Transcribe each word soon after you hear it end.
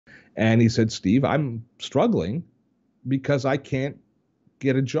And he said, Steve, I'm struggling because I can't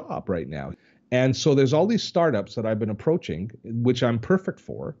get a job right now. And so there's all these startups that I've been approaching, which I'm perfect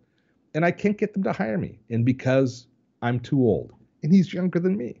for, and I can't get them to hire me. And because I'm too old. And he's younger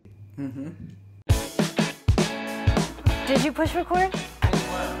than me. Mm-hmm. Did you push record?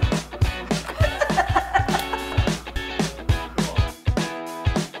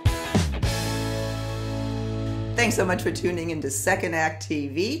 Thanks so much for tuning into Second Act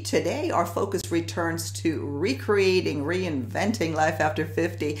TV. Today, our focus returns to recreating, reinventing life after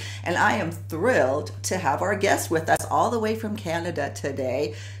 50. And I am thrilled to have our guest with us all the way from Canada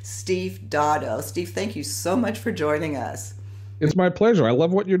today, Steve Dotto. Steve, thank you so much for joining us. It's my pleasure. I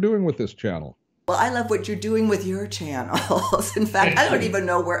love what you're doing with this channel. Well, I love what you're doing with your channels. In fact, I don't even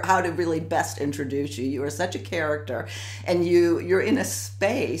know how to really best introduce you. You are such a character, and you're in a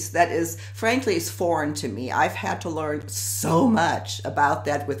space that is, frankly, is foreign to me. I've had to learn so much about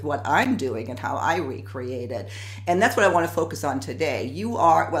that with what I'm doing and how I recreate it. And that's what I want to focus on today. You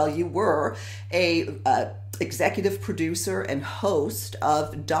were a executive producer and host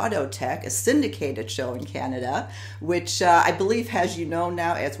of Dotto Tech, a syndicated show in Canada, which I believe has you known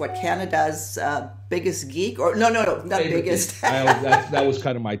now as what, Canada's biggest geek? Or no, not biggest. That was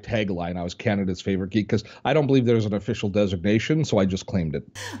kind of my tagline. I was Canada's favorite geek because I don't believe there's an official designation, so I just claimed it.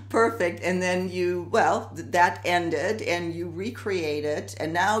 Perfect. And then that ended and you recreated,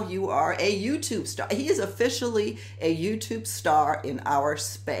 and now you are a YouTube star. He is officially a YouTube star in our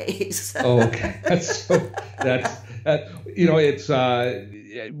space. Oh, okay. It's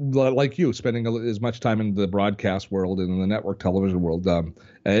like you, spending as much time in the broadcast world and in the network television world.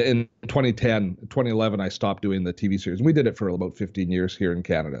 In 2011, I stopped doing the TV series. We did it for about 15 years here in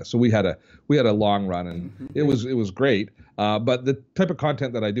Canada. So we had a long run, and it was great. But the type of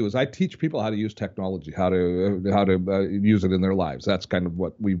content that I do is I teach people how to use technology, how to use it in their lives. That's kind of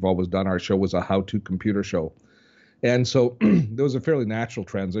what we've always done. Our show was a how-to computer show. And so there was a fairly natural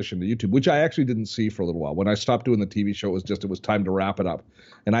transition to YouTube, which I actually didn't see for a little while. When I stopped doing the TV show, it was time to wrap it up.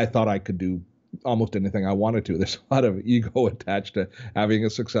 And I thought I could do almost anything I wanted to. There's a lot of ego attached to having a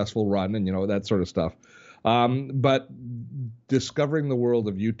successful run and, that sort of stuff. But discovering the world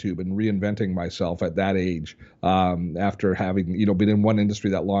of YouTube and reinventing myself at that age, after having, been in one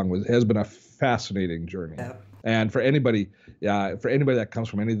industry that long has been a fascinating journey. Yeah. And for anybody that comes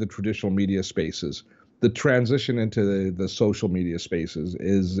from any of the traditional media spaces, the transition into the social media spaces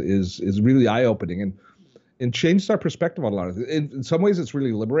is really eye-opening and changed our perspective on a lot of things. In some ways, it's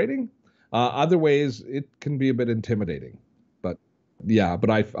really liberating. Other ways, it can be a bit intimidating. But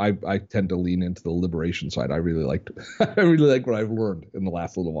I tend to lean into the liberation side. I really like what I've learned in the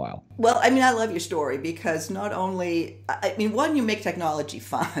last little while. Well, I love your story because not only, one, you make technology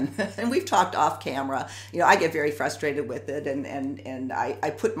fun, and we've talked off camera. I get very frustrated with it, and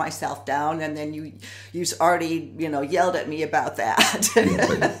I put myself down, and then you already yelled at me about that.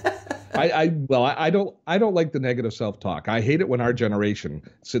 I don't like the negative self-talk. I hate it when our generation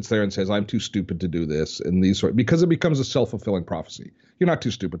sits there and says, I'm too stupid to do this and because it becomes a self-fulfilling prophecy. You're not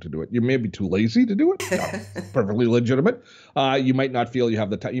too stupid to do it. You may be too lazy to do it. Perfectly legitimate. You might not feel you have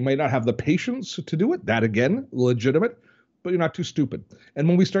the time. You might not have the patience to do it. That again, legitimate, but you're not too stupid. And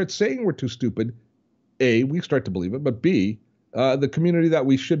when we start saying we're too stupid, A, we start to believe it, but B, the community that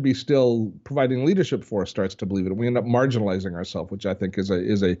we should be still providing leadership for starts to believe it, and we end up marginalizing ourselves, which I think is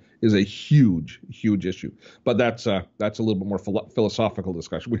a huge issue. But that's a little bit more philosophical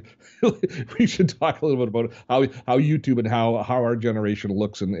discussion. We should talk a little bit about how YouTube and how our generation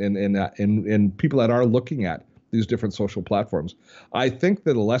looks and people that are looking at these different social platforms. I think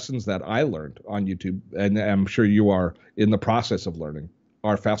that the lessons that I learned on YouTube, and I'm sure you are in the process of learning,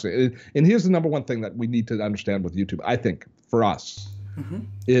 are fascinating. And here's the number one thing that we need to understand with YouTube, I think, for us,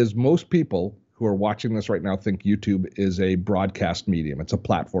 is most people who are watching this right now think YouTube is a broadcast medium. It's a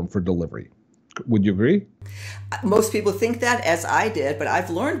platform for delivery. Would you agree? Most people think that, as I did, but I've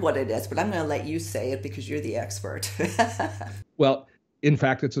learned what it is. But I'm going to let you say it because you're the expert. Well, in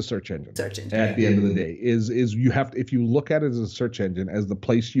fact, it's a search engine. At the end of the day, is you have to, if you look at it as a search engine, as the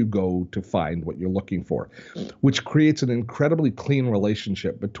place you go to find what you're looking for, which creates an incredibly clean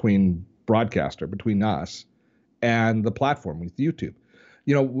relationship between us, and the platform with YouTube.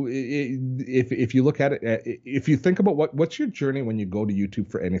 If you look at it, if you think about what's your journey when you go to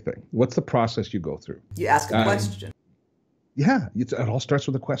YouTube for anything, what's the process you go through? You ask a question. Yeah, it all starts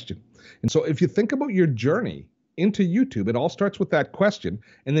with a question. And so if you think about your journey into YouTube, it all starts with that question,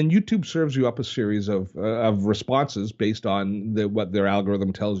 and then YouTube serves you up a series of responses based on what their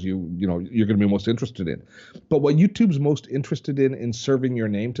algorithm tells you, you're going to be most interested in. But what YouTube's most interested in serving your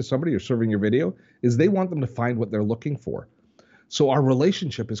name to somebody or serving your video is they want them to find what they're looking for. So our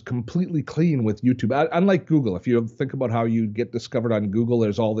relationship is completely clean with YouTube. Unlike Google, if you think about how you get discovered on Google,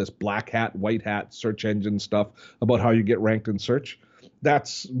 there's all this black hat, white hat search engine stuff about how you get ranked in search.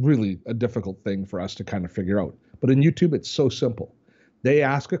 That's really a difficult thing for us to kind of figure out. But in YouTube, it's so simple. They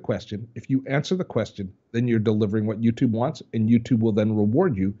ask a question. If you answer the question, then you're delivering what YouTube wants, and YouTube will then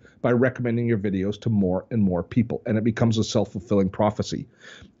reward you by recommending your videos to more and more people, and it becomes a self-fulfilling prophecy.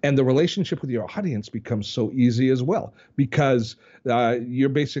 And the relationship with your audience becomes so easy as well, because you're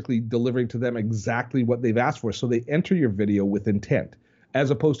basically delivering to them exactly what they've asked for. So they enter your video with intent,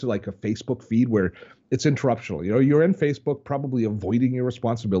 as opposed to like a Facebook feed where it's interruptional. You know, you're in Facebook probably avoiding your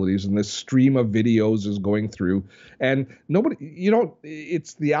responsibilities, and this stream of videos is going through, and nobody, you know,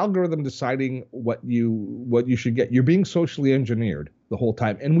 it's the algorithm deciding what you should get. You're being socially engineered the whole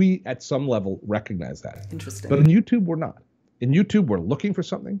time, and we at some level recognize that. Interesting. But in YouTube, we're not. In YouTube, we're looking for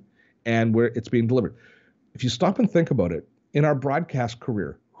something, and it's being delivered. If you stop and think about it, in our broadcast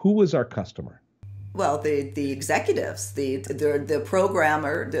career, who was our customer? Well, the executives, the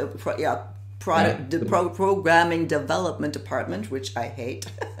programmer, programming development department, which I hate.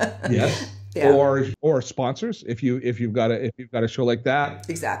 Yes. Yeah. Or sponsors if you've got a show like that.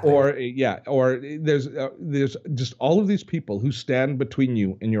 Exactly. Or there's just all of these people who stand between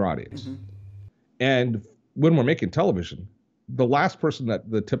you and your audience. Mm-hmm. And when we're making television, the last person that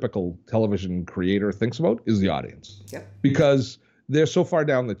the typical television creator thinks about is the audience. Yep. Because they're so far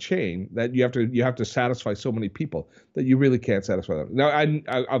down the chain that you have to satisfy so many people that you really can't satisfy them. Now,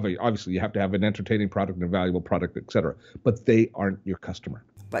 obviously, you have to have an entertaining product and a valuable product, et cetera, but they aren't your customer.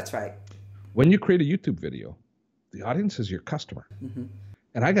 That's right. When you create a YouTube video, the audience is your customer. Mm-hmm.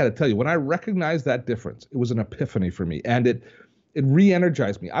 And I got to tell you, when I recognized that difference, it was an epiphany for me, and it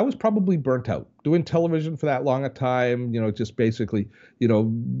re-energized me. I was probably burnt out doing television for that long a time, you know, just basically, you know,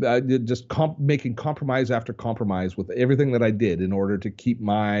 making compromise after compromise with everything that I did in order to keep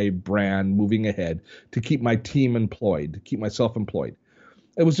my brand moving ahead, to keep my team employed, to keep myself employed.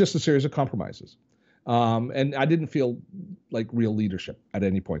 It was just a series of compromises. And I didn't feel like real leadership at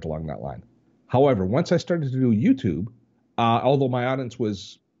any point along that line. However, once I started to do YouTube, although my audience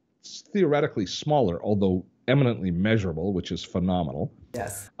was theoretically smaller, although eminently measurable, which is phenomenal.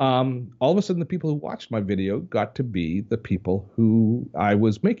 Yes. All of a sudden, the people who watched my video got to be the people who I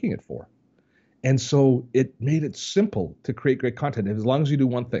was making it for. And so it made it simple to create great content as long as you do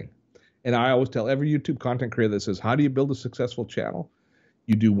one thing. And I always tell every YouTube content creator that says, how do you build a successful channel?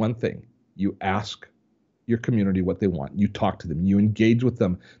 You do one thing. You ask your community what they want. You talk to them. You engage with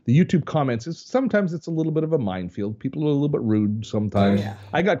them. The YouTube comments sometimes it's a little bit of a minefield. People are a little bit rude sometimes. Oh, yeah.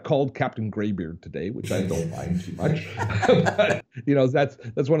 I got called Captain Graybeard today, which I don't mind too much. But, you know, that's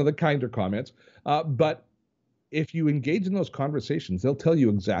one of the kinder comments. But if you engage in those conversations, they'll tell you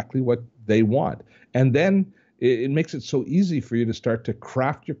exactly what they want, and then it makes it so easy for you to start to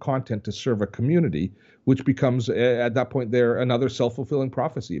craft your content to serve a community, which becomes at that point there another self-fulfilling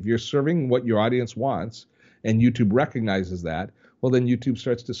prophecy. If you're serving what your audience wants, and YouTube recognizes that, well, then YouTube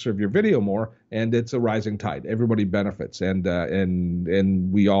starts to serve your video more, and it's a rising tide. Everybody benefits,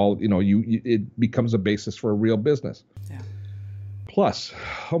 and we all, you know, it becomes a basis for a real business. Yeah. Plus,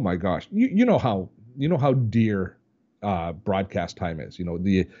 oh my gosh, you know how dear broadcast time is. You know,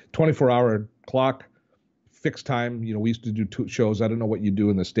 the 24-hour clock, fixed time. You know, we used to do 2 shows. I don't know what you do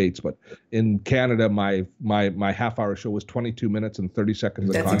in the States, but in Canada, my half-hour show was 22 minutes and 30 seconds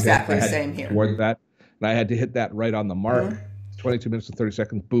of content. That's exactly the same here. Toward that. And I had to hit that right on the mark. Mm-hmm. 22 minutes and 30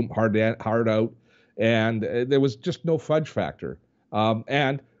 seconds, boom, hard out. And there was just no fudge factor.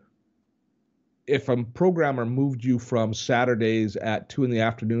 And if a programmer moved you from Saturdays at 2 in the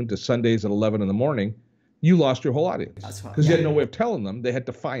afternoon to Sundays at 11 in the morning, you lost your whole audience. Because you had no way of telling them. They had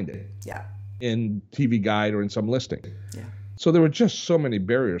to find it. Yeah. In TV Guide or in some listing. Yeah. So there were just so many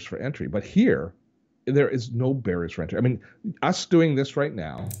barriers for entry. But here, there is no barriers for entry. I mean, us doing this right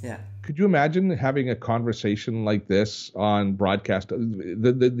now. Yeah. Could you imagine having a conversation like this on broadcast?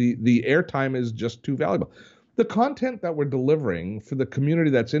 The airtime is just too valuable. The content that we're delivering for the community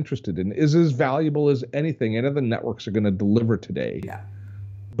that's interested in is as valuable as anything any of the networks are going to deliver today. Yeah.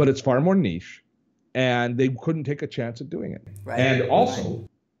 But it's far more niche, and they couldn't take a chance at doing it. Right. And also,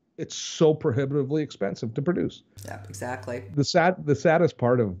 it's so prohibitively expensive to produce. Yeah, exactly. The saddest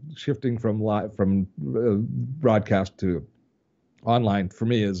part of shifting from broadcast to online for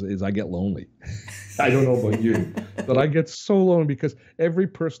me is I get lonely. I don't know about you, but I get so lonely because every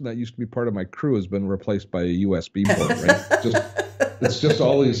person that used to be part of my crew has been replaced by a USB port, right? It's just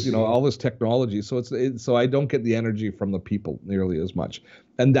all these, you know, all this technology. So so I don't get the energy from the people nearly as much.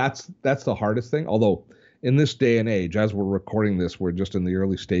 And that's the hardest thing. Although in this day and age, as we're recording this, we're just in the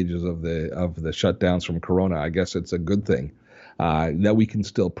early stages of the shutdowns from Corona. I guess it's a good thing. that we can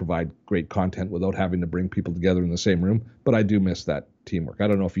still provide great content without having to bring people together in the same room. But I do miss that teamwork. I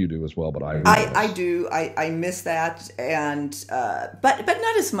don't know if you do as well, but I really I do. I miss that, and but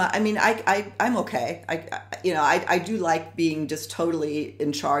not as much. I mean, I'm okay. I do like being just totally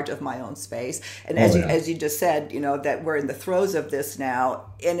in charge of my own space. And as you just said, that we're in the throes of this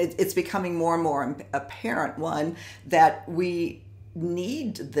now, and it's becoming more and more apparent. One, that we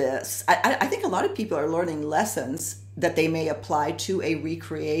need this. I think a lot of people are learning lessons that they may apply to a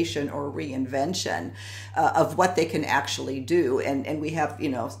recreation or reinvention of what they can actually do. And we have,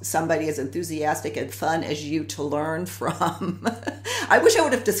 somebody as enthusiastic and fun as you to learn from. I wish I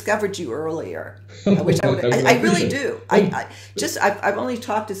would have discovered you earlier. I wish I would. I really do. I've only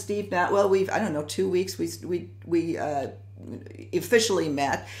talked to Steve now. Well, I don't know, 2 weeks. We officially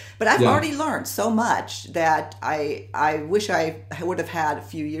met, but I've already learned so much that I wish I would have had a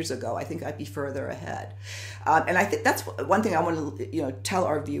few years ago. I think I'd be further ahead. And I think that's one thing I want to tell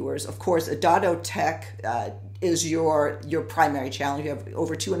our viewers. Of course, Dotto Tech is your primary channel. You have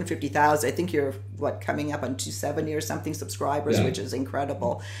over 250,000. I think you're coming up on 270 or something subscribers, which is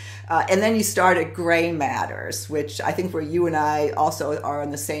incredible. And then you started Gray Matters, which I think where you and I also are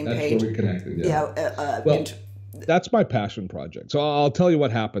on the same page. Where we connected. That's my passion project. So I'll tell you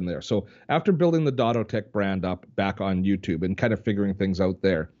what happened there. So after building the Dotto Tech brand up back on YouTube and kind of figuring things out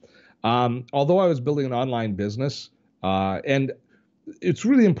there, although I was building an online business, and it's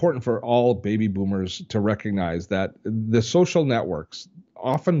really important for all baby boomers to recognize that the social networks,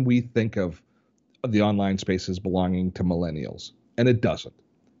 often we think of the online space as belonging to millennials, and it doesn't.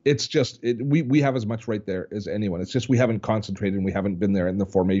 It's just, we have as much right there as anyone. It's just we haven't concentrated and we haven't been there in the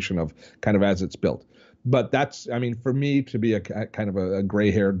formation of kind of as it's built. But for me to be a kind of a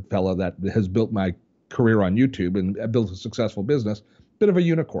gray-haired fella that has built my career on YouTube and built a successful business, bit of a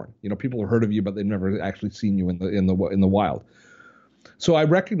unicorn. People have heard of you, but they've never actually seen you in the wild. So I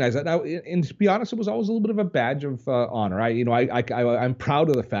recognize that now. And to be honest, it was always a little bit of a badge of honor. I'm proud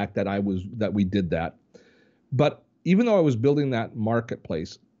of the fact that we did that. But even though I was building that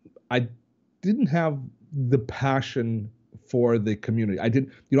marketplace, I didn't have the passion for the community.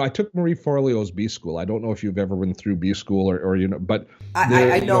 I took Marie Forleo's B School. I don't know if you've ever been through B School but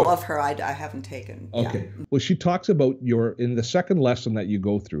I know of her. I haven't taken. Okay. Yeah. Well, she talks about in the second lesson that you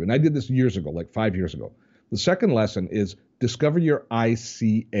go through, and I did this years ago, like 5 years ago. The second lesson is discover your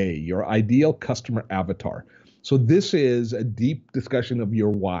ICA, your ideal customer avatar. So this is a deep discussion of your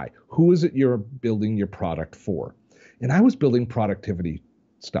why. Who is it you're building your product for? And I was building productivity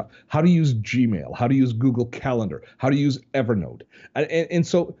stuff, how to use Gmail, how to use Google Calendar, how to use Evernote. And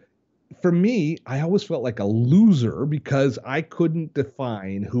so for me, I always felt like a loser because I couldn't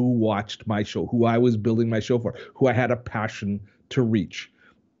define who watched my show, who I was building my show for, who I had a passion to reach.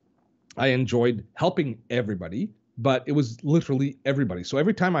 I enjoyed helping everybody, but it was literally everybody. So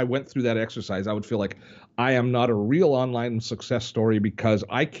every time I went through that exercise, I would feel like I am not a real online success story because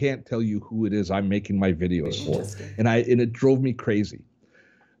I can't tell you who it is I'm making my videos for. And it drove me crazy.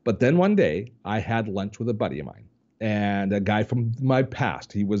 But then one day I had lunch with a buddy of mine and a guy from my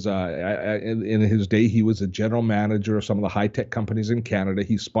past. He was in his day, he was a general manager of some of the high-tech companies in Canada.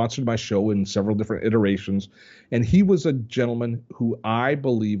 He sponsored my show in several different iterations. And he was a gentleman who I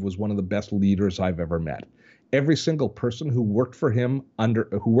believe was one of the best leaders I've ever met. Every single person who worked for him,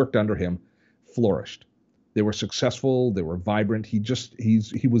 who worked under him, flourished. They were successful. They were vibrant. He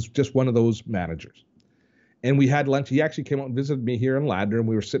was just one of those managers. And we had lunch. He actually came out and visited me here in Ladner, and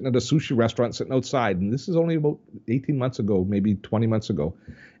we were sitting at a sushi restaurant sitting outside. And this is only about 18 months ago, maybe 20 months ago.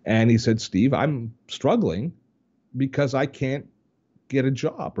 And he said, Steve, I'm struggling because I can't get a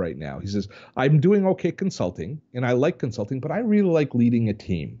job right now. He says, I'm doing okay consulting, and I like consulting, but I really like leading a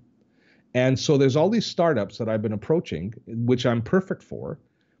team. And so there's all these startups that I've been approaching, which I'm perfect for,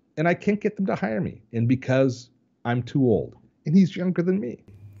 and I can't get them to hire me. And because I'm too old. And he's younger than me.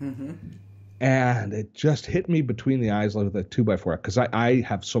 Mm-hmm. And it just hit me between the eyes like a 2x4 because I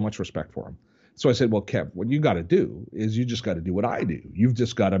have so much respect for him. So I said, well, Kev, what you got to do is you just got to do what I do. You've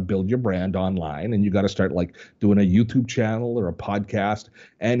just got to build your brand online, and you got to start like doing a YouTube channel or a podcast.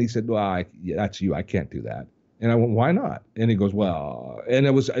 And he said, well, that's you. I can't do that. And I went, why not? And he goes, well, and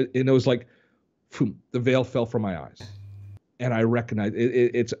it was like phew, the veil fell from my eyes. And I recognized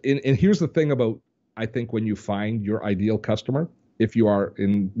and here's the thing about, I think when you find your ideal customer, if you are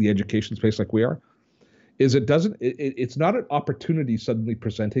in the education space like we are, is it's not an opportunity suddenly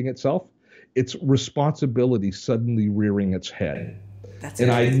presenting itself. It's responsibility suddenly rearing its head.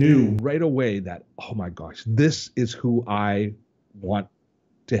 I knew right away that, oh my gosh, this is who I want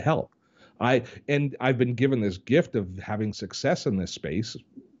to help. I've been given this gift of having success in this space,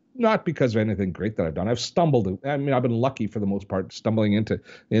 not because of anything great that I've done. I've stumbled. I mean, I've been lucky for the most part, stumbling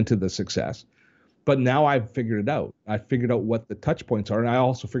into the success. But now I've figured it out. I figured out what the touch points are, and I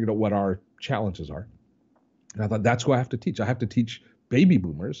also figured out what our challenges are. And I thought that's who I have to teach. I have to teach baby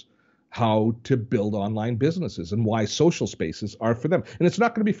boomers how to build online businesses and why social spaces are for them. And it's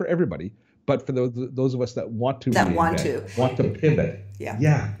not going to be for everybody, but for those of us that want to want to pivot.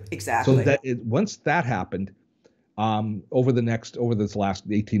 Yeah, exactly. So once that happened, over this last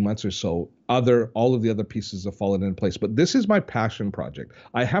 18 months or so, all of the other pieces have fallen into place. But this is my passion project.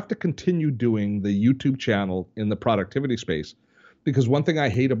 I have to continue doing the YouTube channel in the productivity space, because one thing I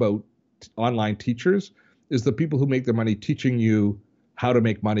hate about online teachers is the people who make their money teaching you how to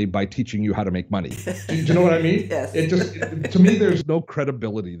make money by teaching you how to make money. Do you know what I mean? Yes. To me, there's no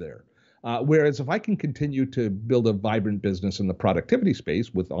credibility there. Whereas if I can continue to build a vibrant business in the productivity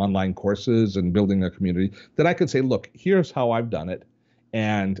space with online courses and building a community, then I could say, look, here's how I've done it,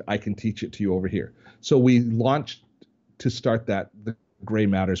 and I can teach it to you over here. So we launched to start the Gray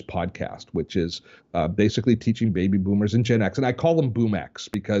Matters podcast, which is basically teaching baby boomers and Gen X. And I call them Boom X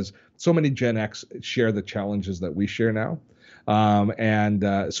because so many Gen X share the challenges that we share now. Teaching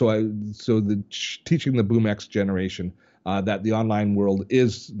the Boom X generation that the online world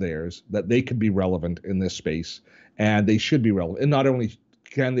is theirs, that they could be relevant in this space, and they should be relevant. And not only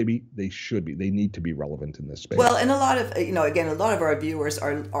can they be, they should be. They need to be relevant in this space. Well, and a lot of, again, a lot of our viewers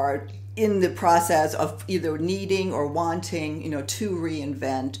are in the process of either needing or wanting, to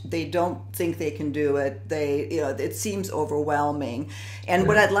reinvent. They don't think they can do it. It seems overwhelming. And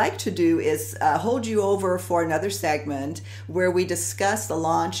what I'd like to do is hold you over for another segment where we discuss the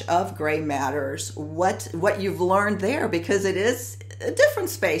launch of Gray Matters, what you've learned there, because it is a different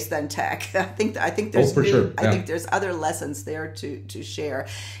space than tech. I think there's I think there's other lessons there to share.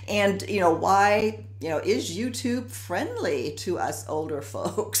 And why is YouTube friendly to us older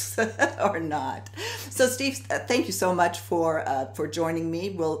folks or not? So Steve, thank you so much for joining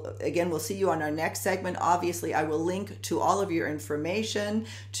me. We'll see you on our next segment. Obviously, I will link to all of your information,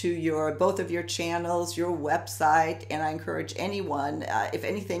 to both of your channels, your website, and I encourage anyone, if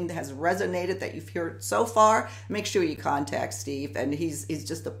anything has resonated that you've heard so far, make sure you contact Steve, and he's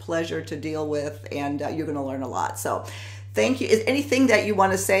just a pleasure to deal with, and you're going to learn a lot. So thank you. Is anything that you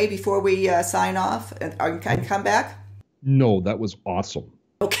want to say before we sign off and come back? No, that was awesome.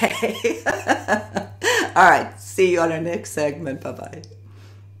 Okay. All right. See you on our next segment. Bye-bye.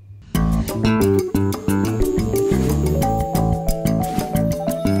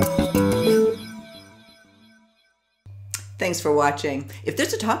 Thanks for watching. If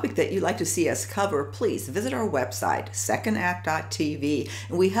there's a topic that you'd like to see us cover, please visit our website, secondact.tv.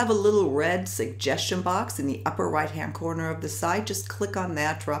 And we have a little red suggestion box in the upper right-hand corner of the site. Just click on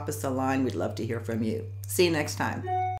that, drop us a line. We'd love to hear from you. See you next time.